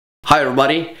Hi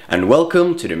everybody, and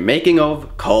welcome to the making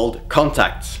of called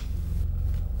Contact.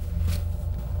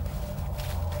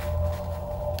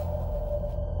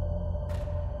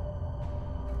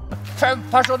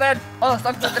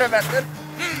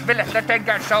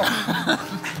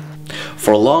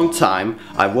 For a long time,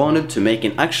 I wanted to make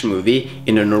an action movie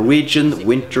in a Norwegian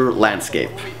winter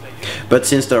landscape. But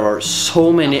since there are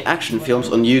so many action films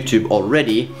on YouTube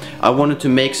already, I wanted to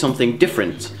make something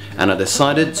different, and I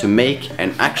decided to make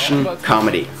an action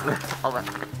comedy.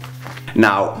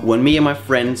 Now, when me and my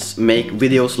friends make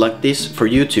videos like this for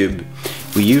YouTube,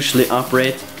 we usually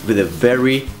operate with a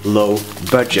very low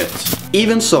budget.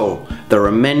 Even so, there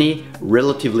are many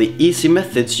relatively easy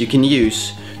methods you can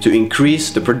use to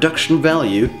increase the production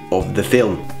value of the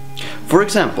film. For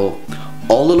example,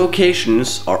 all the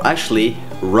locations are actually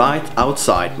right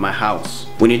outside my house.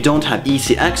 When you don't have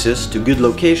easy access to good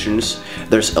locations,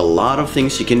 there's a lot of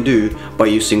things you can do by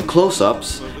using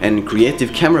close-ups and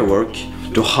creative camera work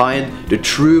to hide the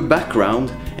true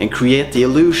background and create the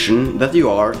illusion that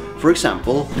you are, for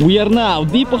example. We are now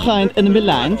deep behind enemy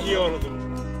lines,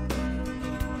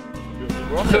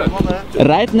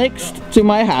 right next to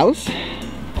my house.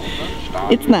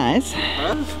 It's nice.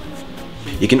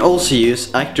 You can also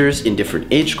use actors in different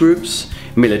age groups,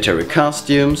 military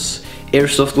costumes,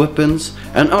 airsoft weapons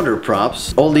and other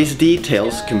props. All these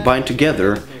details combined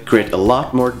together create a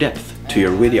lot more depth to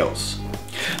your videos.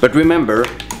 But remember,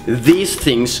 these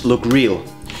things look real.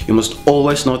 You must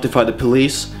always notify the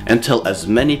police and tell as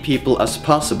many people as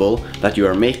possible that you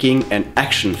are making an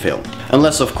action film.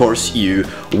 Unless of course you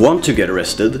want to get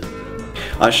arrested.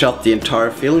 I shot the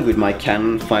entire film with my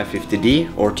Canon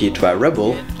 550D or T12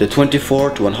 Rebel, the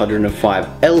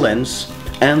 24-105L lens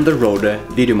and the Rode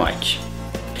video mic.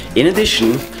 In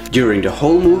addition, during the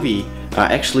whole movie I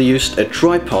actually used a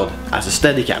tripod as a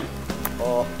Steadicam.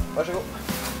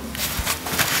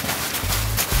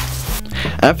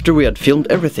 After we had filmed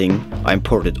everything, I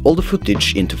imported all the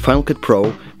footage into Final Cut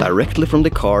Pro directly from the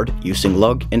card using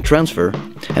log and transfer,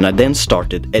 and I then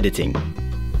started editing.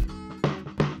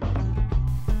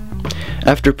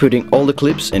 After putting all the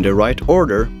clips in the right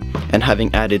order and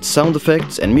having added sound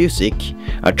effects and music,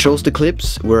 I chose the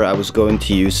clips where I was going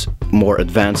to use more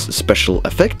advanced special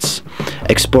effects,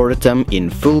 exported them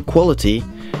in full quality,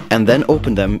 and then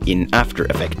opened them in After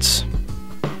Effects.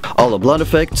 All the blood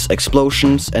effects,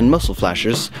 explosions and muzzle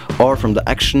flashes are from the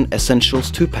Action Essentials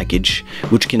 2 package,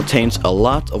 which contains a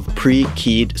lot of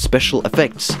pre-keyed special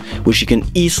effects, which you can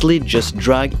easily just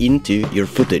drag into your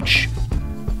footage.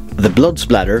 The blood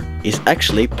splatter is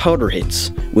actually powder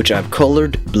hits, which I've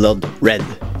colored blood red.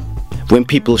 When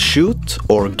people shoot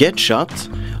or get shot,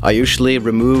 I usually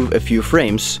remove a few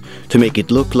frames to make it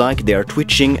look like they are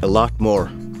twitching a lot more.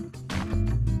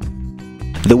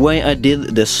 The way I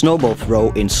did the snowball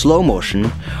throw in slow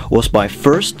motion was by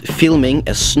first filming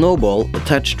a snowball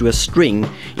attached to a string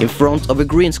in front of a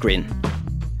green screen.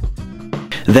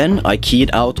 Then I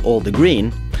keyed out all the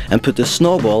green and put the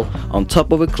snowball on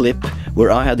top of a clip where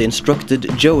I had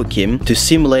instructed Joachim to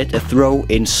simulate a throw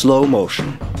in slow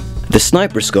motion. The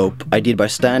sniper scope I did by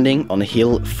standing on a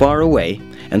hill far away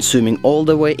and zooming all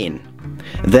the way in.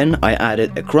 Then I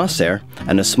added a crosshair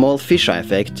and a small fisheye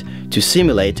effect to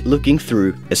simulate looking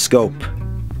through a scope.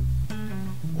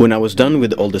 When I was done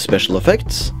with all the special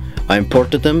effects, I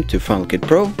imported them to Final Cut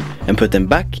Pro and put them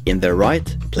back in their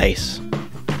right place.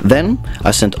 Then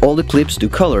I sent all the clips to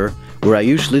color, where I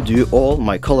usually do all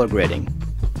my color grading.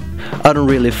 I don't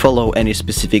really follow any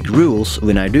specific rules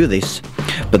when I do this,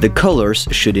 but the colors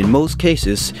should in most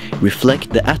cases reflect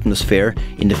the atmosphere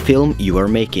in the film you are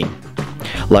making.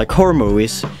 Like horror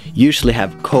movies usually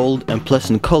have cold and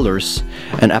pleasant colors,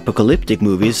 and apocalyptic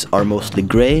movies are mostly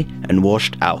grey and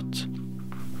washed out.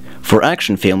 For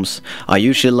action films, I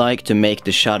usually like to make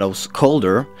the shadows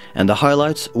colder and the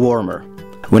highlights warmer.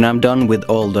 When I'm done with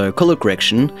all the color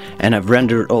correction and have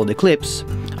rendered all the clips,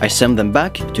 I send them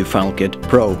back to Final Cut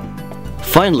Pro.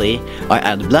 Finally, I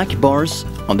add black bars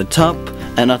on the top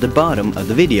and at the bottom of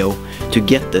the video to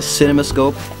get the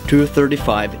CinemaScope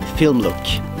 235 film look.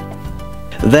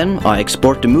 Then I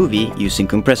export the movie using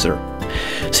compressor.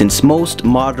 Since most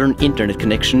modern internet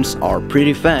connections are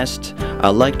pretty fast, I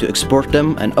like to export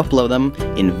them and upload them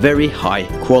in very high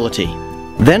quality.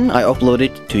 Then I upload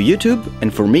it to YouTube,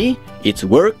 and for me, it's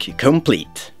work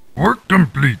complete. Work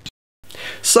complete.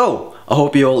 So, I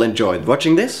hope you all enjoyed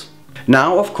watching this.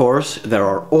 Now, of course, there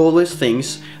are always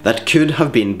things that could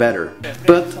have been better.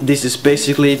 But this is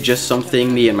basically just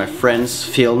something me and my friends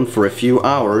filmed for a few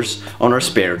hours on our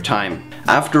spare time.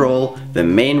 After all, the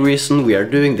main reason we are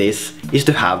doing this is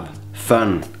to have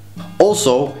fun.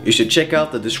 Also, you should check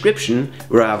out the description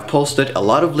where I have posted a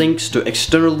lot of links to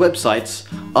external websites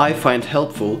I find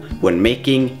helpful when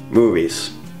making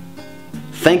movies.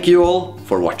 Thank you all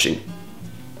for watching.